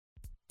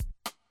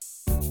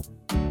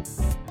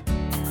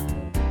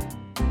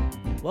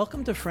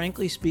Welcome to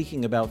Frankly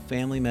Speaking About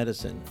Family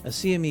Medicine, a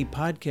CME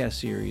podcast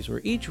series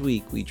where each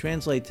week we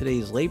translate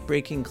today's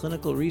late-breaking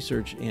clinical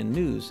research and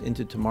news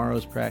into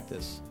tomorrow's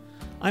practice.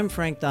 I'm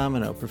Frank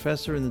Domino,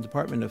 professor in the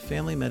Department of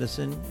Family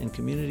Medicine and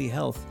Community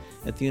Health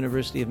at the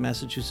University of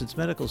Massachusetts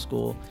Medical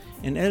School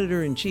and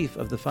editor-in-chief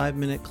of the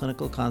 5-Minute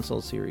Clinical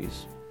Consult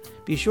series.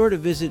 Be sure to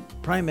visit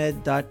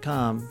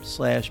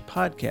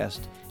primed.com/podcast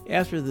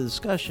after the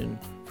discussion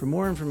for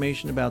more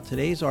information about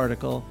today's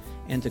article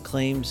and to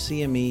claim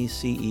CME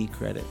CE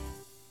credit.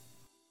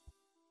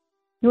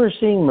 You are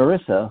seeing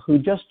Marissa, who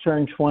just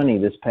turned 20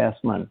 this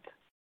past month.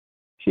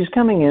 She's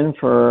coming in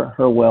for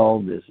her well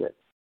visit.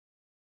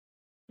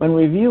 When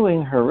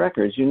reviewing her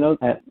records, you note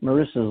that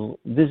Marissa's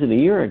visit a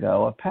year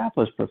ago, a PAP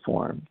was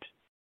performed.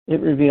 It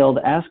revealed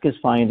ASCA's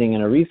finding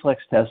and a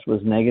reflex test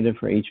was negative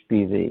for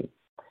HPV.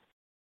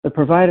 The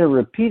provider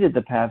repeated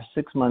the PAP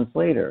 6 months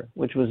later,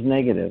 which was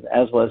negative,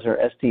 as was her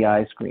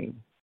STI screen.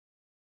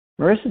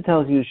 Marissa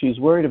tells you she's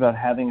worried about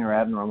having her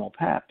abnormal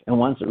PAP and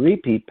wants a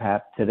repeat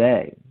PAP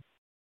today.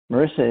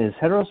 Marissa is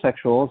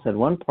heterosexual, has had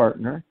one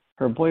partner,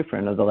 her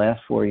boyfriend, of the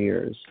last 4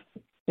 years.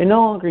 They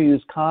no longer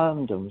use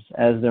condoms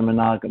as they're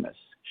monogamous.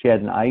 She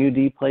had an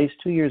IUD placed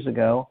 2 years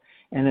ago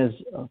and has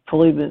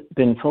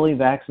been fully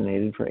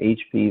vaccinated for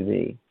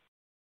HPV.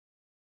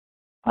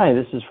 Hi,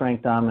 this is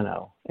Frank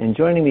Domino, and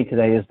joining me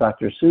today is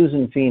Dr.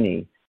 Susan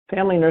Feeney,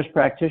 family nurse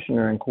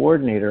practitioner and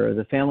coordinator of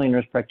the Family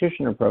Nurse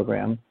Practitioner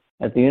Program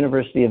at the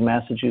University of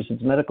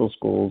Massachusetts Medical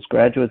School's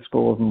Graduate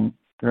School of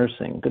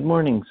Nursing. Good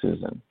morning,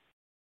 Susan.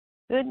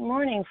 Good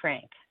morning,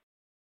 Frank.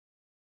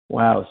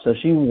 Wow, so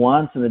she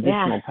wants an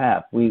additional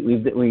PAP.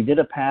 We did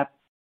a PAP,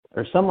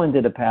 or someone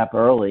did a PAP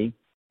early,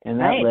 and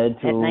that led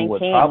to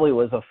what probably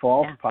was a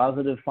false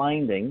positive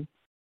finding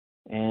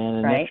and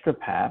an extra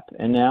PAP,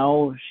 and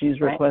now she's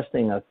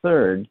requesting a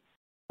third.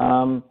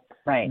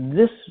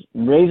 This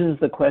raises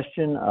the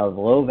question of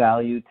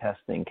low-value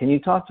testing. Can you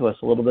talk to us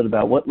a little bit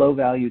about what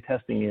low-value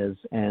testing is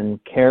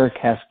and care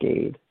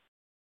cascade?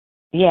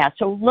 Yeah,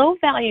 so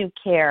low-value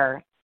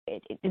care,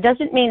 it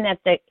doesn't mean that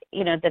the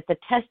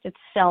test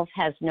itself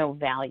has no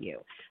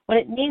value. What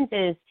it means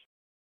is,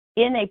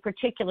 in a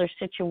particular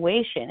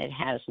situation, it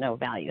has no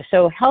value.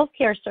 So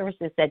healthcare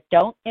services that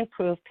don't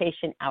improve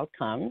patient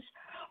outcomes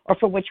or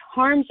for which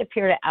harms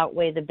appear to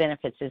outweigh the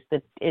benefits is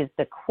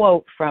the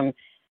quote from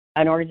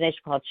an organization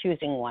called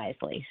Choosing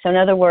Wisely. So in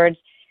other words,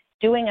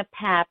 doing a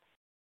PAP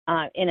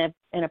in a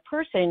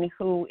person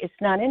who it's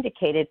not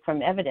indicated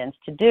from evidence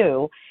to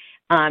do,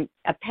 a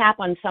PAP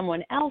on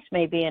someone else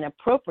may be an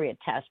appropriate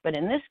test, but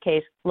in this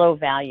case, low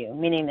value,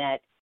 meaning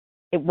that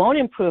it won't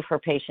improve her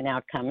patient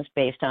outcomes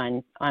based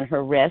on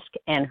her risk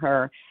and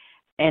her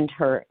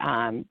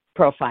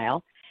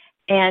profile,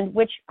 and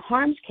which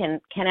harms can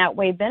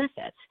outweigh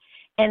benefits.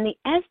 And the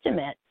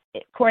estimate,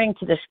 according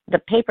to the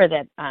paper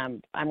that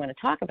I'm going to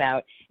talk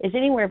about, is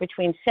anywhere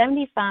between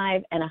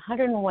 75 and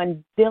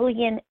 101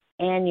 billion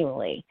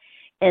annually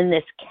in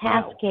this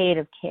cascade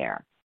of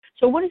care.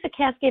 So what is a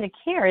cascade of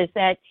care? Is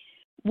that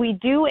we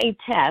do a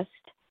test,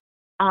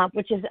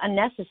 which is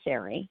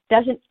unnecessary,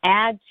 doesn't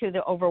add to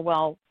the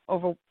overall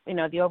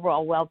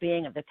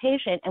well-being of the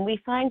patient, and we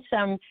find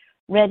some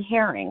red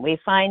herring. We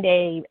find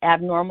a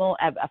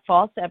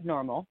false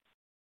abnormal,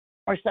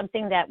 or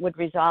something that would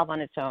resolve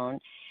on its own,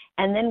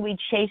 and then we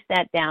chase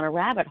that down a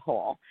rabbit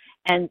hole,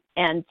 and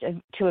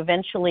to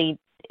eventually,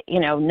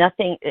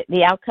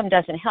 the outcome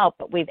doesn't help,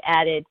 but we've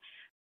added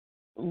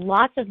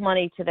lots of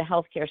money to the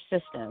healthcare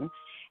system,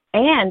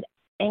 and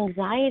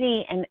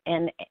anxiety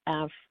and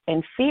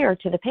fear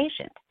to the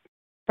patient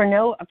for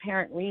no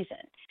apparent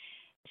reason.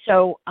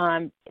 So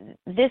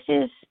this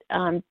is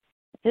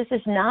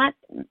not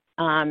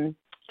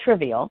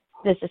trivial.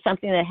 This is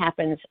something that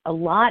happens a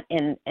lot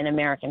in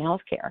American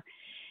healthcare.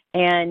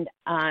 And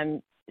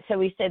so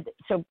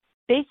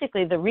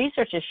basically the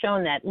research has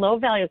shown that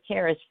low-value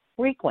care is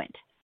frequent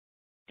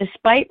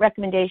despite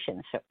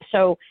recommendations.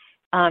 So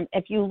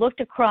if you looked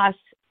across,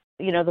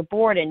 the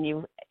board and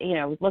you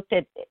looked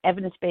at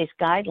evidence-based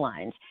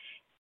guidelines,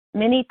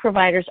 many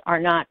providers are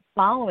not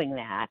following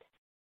that,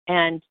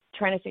 and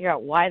trying to figure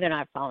out why they're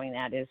not following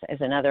that is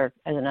another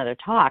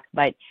talk.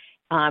 But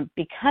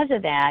because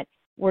of that,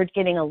 we're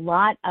getting a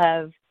lot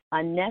of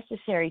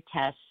unnecessary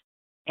tests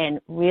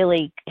and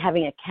really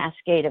having a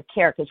cascade of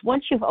care. Because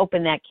once you've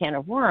opened that can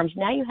of worms,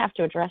 now you have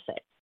to address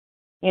it.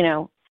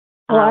 Well,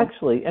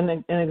 actually,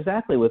 and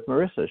exactly with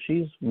Marissa,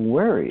 she's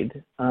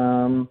worried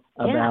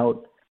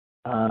about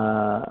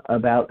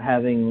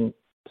having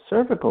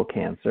cervical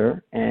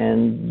cancer,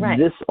 and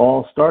this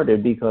all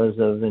started because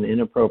of an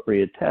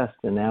inappropriate test,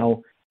 and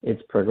now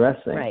it's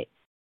progressing. Right.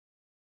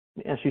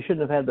 Yeah, she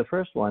shouldn't have had the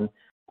first one.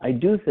 I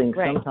do think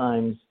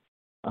sometimes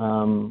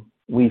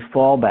we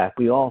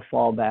all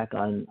fall back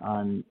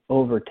on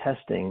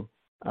over-testing,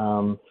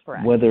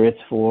 whether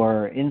it's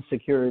for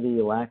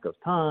insecurity, lack of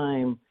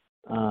time,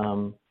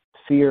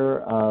 fear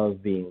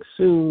of being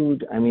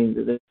sued. I mean,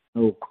 there's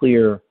no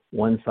clear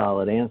one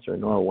solid answer,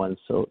 nor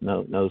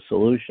no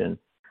solution.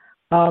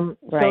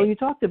 So you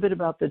talked a bit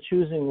about the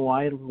Choosing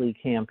Wisely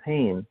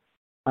campaign.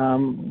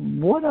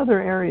 What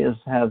other areas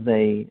have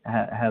they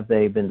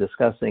been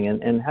discussing,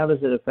 and how does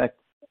it affect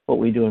what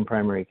we do in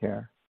primary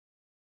care?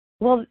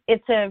 Well, this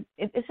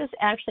is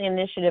actually an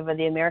initiative of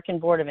the American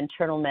Board of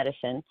Internal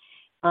Medicine,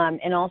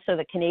 and also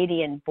the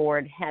Canadian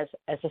board has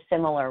a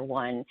similar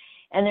one.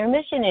 And their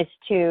mission is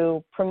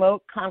to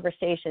promote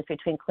conversations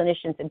between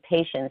clinicians and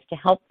patients to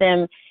help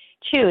them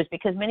choose,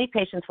 because many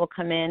patients will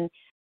come in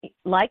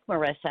like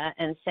Marissa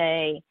and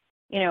say,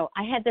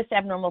 I had this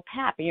abnormal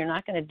PAP, and you're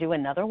not going to do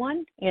another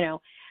one,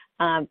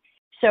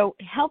 So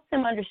help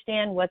them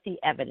understand what the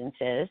evidence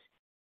is.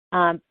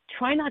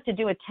 Try not to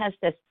do a test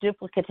that's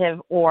duplicative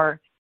or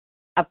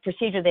a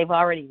procedure they've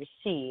already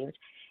received,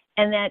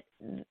 and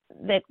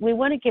that we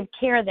want to give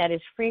care that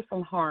is free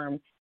from harm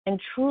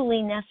and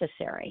truly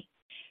necessary.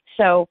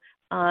 So,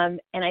 and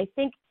I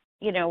think,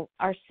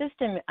 our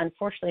system,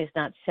 unfortunately, is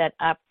not set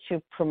up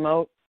to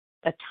promote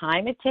the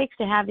time it takes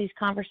to have these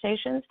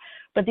conversations,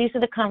 but these are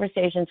the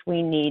conversations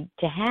we need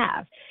to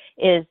have,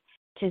 is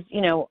to,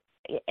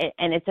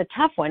 and it's a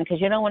tough one because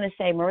you don't want to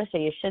say,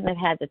 Marissa, you shouldn't have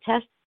had the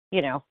test,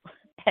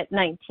 at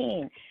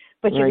 19,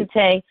 but you Right. could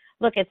say,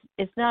 look,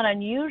 it's not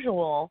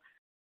unusual.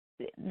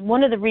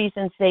 One of the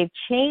reasons they've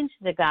changed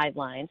the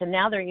guidelines, and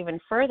now they're even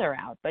further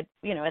out, but,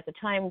 at the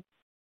time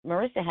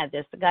Marissa had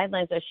this, the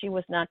guidelines that she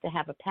was not to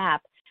have a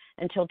PAP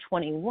until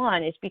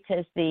 21 is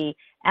because the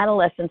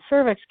adolescent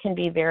cervix can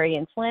be very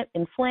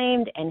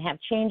inflamed and have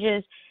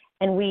changes,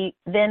 and we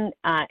then,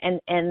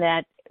 and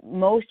that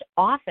most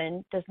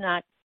often does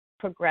not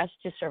progress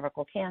to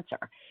cervical cancer.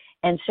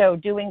 And so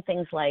doing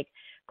things like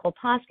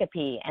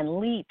colposcopy and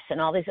LEEPs and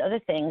all these other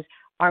things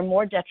are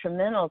more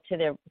detrimental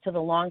to the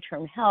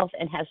long-term health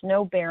and has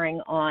no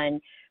bearing on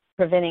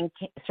preventing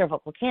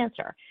cervical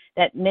cancer,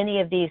 that many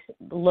of these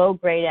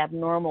low-grade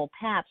abnormal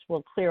PAPs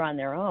will clear on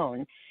their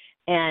own.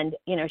 And,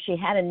 she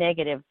had a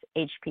negative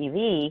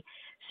HPV,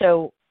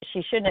 so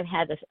she shouldn't have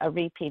had a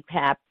repeat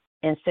PAP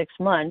in 6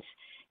 months.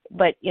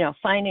 But,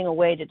 finding a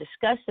way to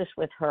discuss this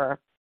with her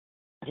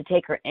to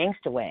take her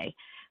angst away.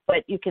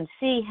 But you can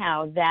see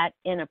how that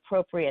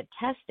inappropriate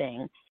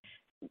testing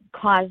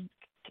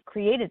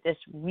created this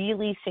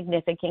really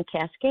significant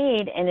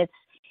cascade, and it's,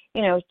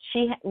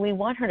 we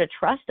want her to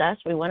trust us,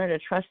 we want her to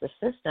trust the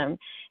system,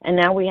 and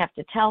now we have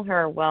to tell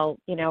her, well,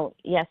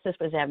 yes, this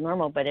was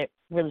abnormal, but it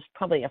was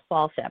probably a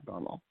false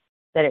abnormal,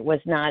 that it was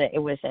not,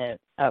 it was a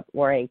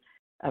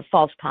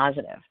false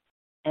positive,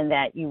 and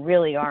that you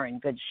really are in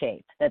good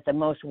shape, that the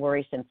most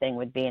worrisome thing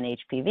would be an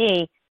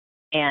HPV,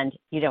 and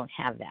you don't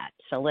have that.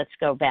 So let's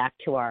go back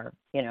to our,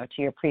 to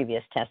your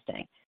previous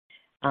testing.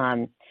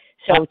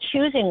 So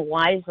choosing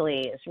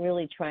wisely is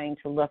really trying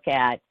to look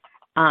at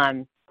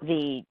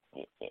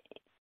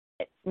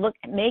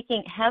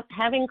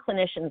having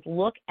clinicians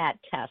look at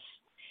tests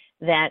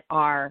that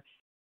are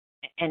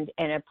and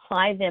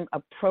apply them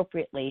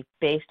appropriately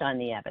based on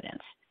the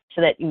evidence,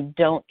 so that you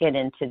don't get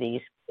into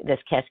this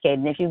cascade.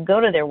 And if you go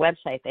to their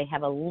website, they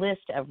have a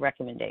list of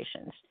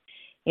recommendations,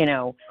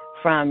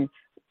 from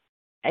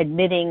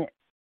admitting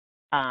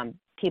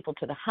people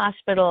to the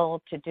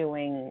hospital to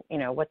doing,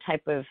 what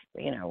type of,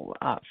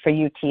 for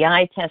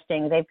UTI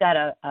testing. They've got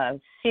a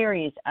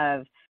series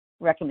of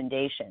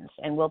recommendations,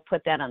 and we'll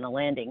put that on the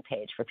landing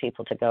page for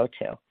people to go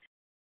to.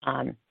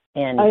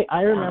 And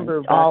I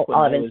remember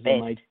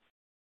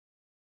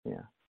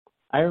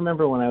I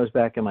remember when I was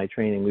back in my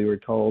training, we were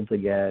told to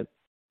get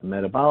a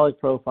metabolic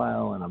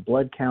profile and a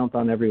blood count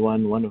on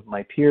everyone. One of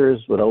my peers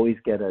would always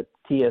get a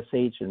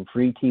TSH and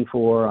free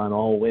T4 on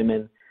all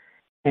women.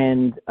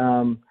 And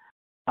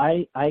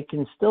I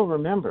can still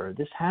remember,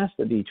 this has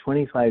to be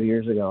 25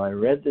 years ago, I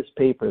read this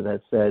paper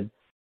that said,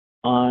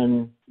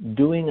 on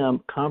doing a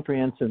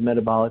comprehensive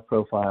metabolic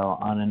profile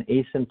on an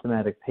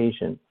asymptomatic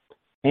patient,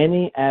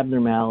 any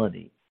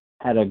abnormality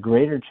had a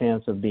greater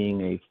chance of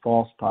being a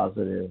false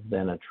positive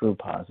than a true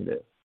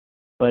positive.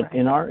 But right.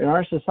 in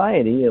our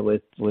society,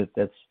 with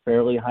that's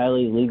fairly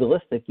highly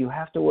legalistic, you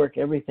have to work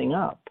everything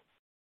up.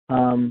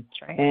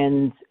 That's right.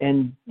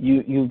 And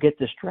you get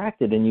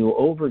distracted and you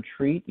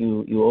overtreat,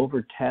 you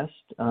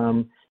over-test,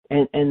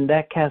 and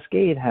that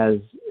cascade has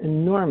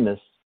enormous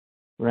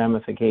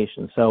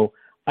ramifications. So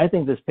I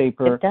think this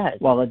paper,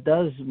 while it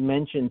does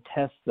mention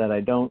tests that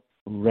I don't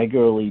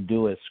regularly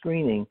do as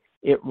screening,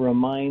 it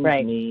reminds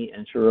me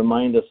and should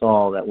remind us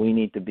all that we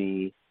need to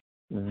be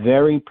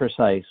very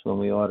precise when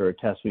we order a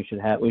test. We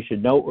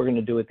should know what we're going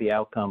to do with the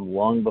outcome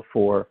long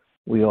before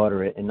we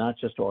order it, and not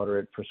just order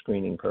it for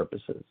screening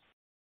purposes.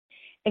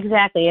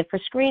 Exactly. And for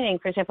screening,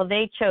 for example,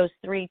 they chose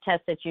 3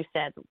 tests that you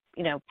said,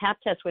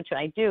 PAP tests, which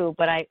I do,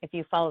 but if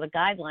you follow the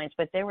guidelines,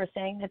 but they were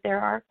saying that there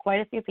are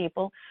quite a few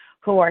people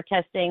who are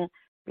testing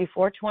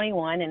before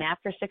 21 and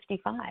after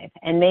 65,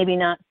 and maybe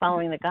not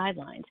following the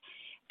guidelines.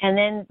 And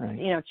then,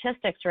 chest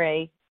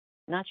x-ray,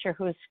 not sure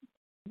who's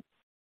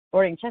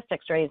ordering chest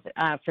x-rays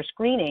for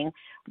screening,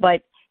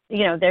 but,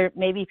 there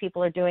maybe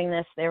people are doing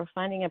this. They're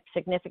finding a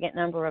significant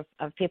number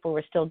of people who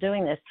are still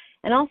doing this.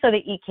 And also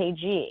the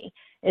EKG.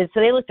 So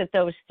they looked at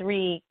those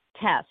 3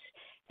 tests.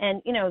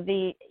 And,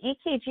 the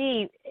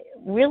EKG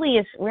really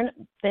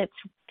it's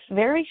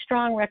very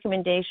strong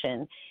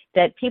recommendation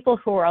that people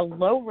who are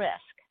low risk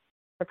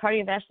for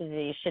cardiovascular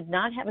disease should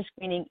not have a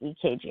screening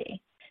EKG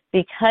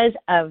because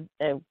of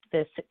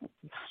this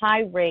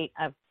high rate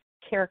of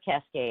care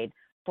cascade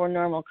for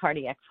normal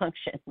cardiac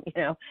function,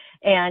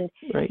 and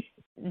right.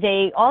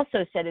 They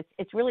also said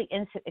it's really,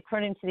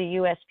 according to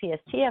the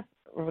USPSTF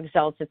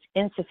results, it's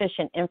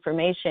insufficient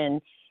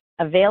information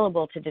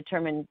available to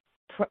determine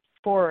for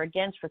or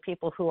against for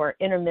people who are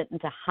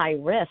intermittent to high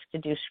risk to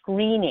do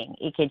screening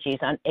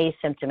EKGs on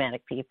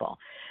asymptomatic people.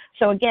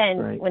 So again,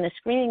 right. when the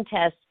screening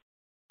tests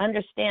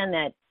understand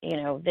that,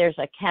 there's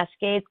a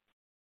cascade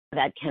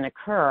that can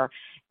occur,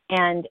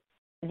 and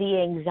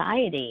the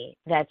anxiety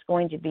that's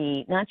going to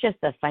be, not just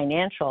the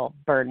financial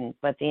burden,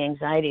 but the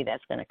anxiety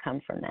that's going to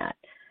come from that.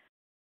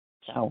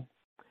 So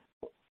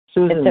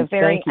Susan, it's a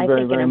very, thank you I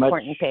think, an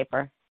important much.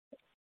 paper.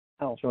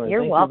 Oh, sure.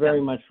 You're thank welcome. Thank you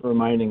very much for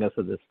reminding us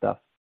of this stuff.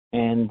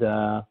 And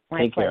My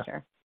take pleasure.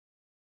 care.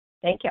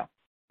 Thank you.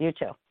 You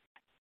too.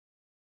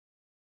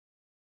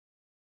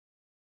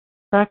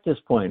 Practice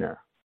pointer.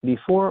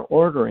 Before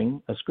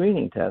ordering a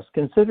screening test,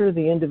 consider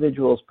the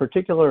individual's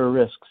particular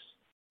risks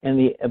and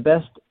the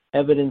best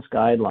evidence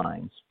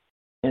guidelines,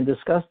 and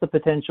discuss the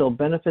potential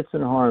benefits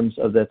and harms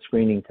of that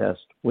screening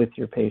test with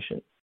your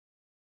patient.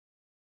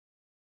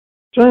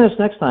 Join us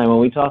next time when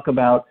we talk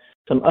about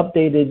some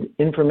updated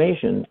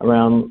information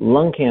around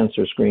lung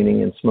cancer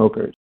screening in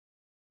smokers.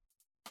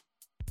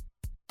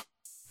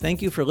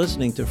 Thank you for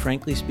listening to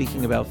Frankly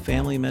Speaking About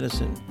Family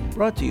Medicine,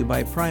 brought to you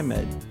by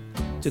Pri-Med.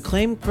 To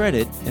claim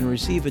credit and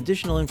receive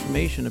additional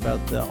information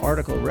about the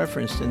article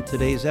referenced in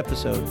today's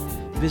episode,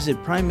 visit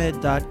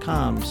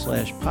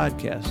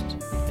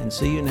primed.com/podcast, and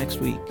see you next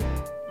week.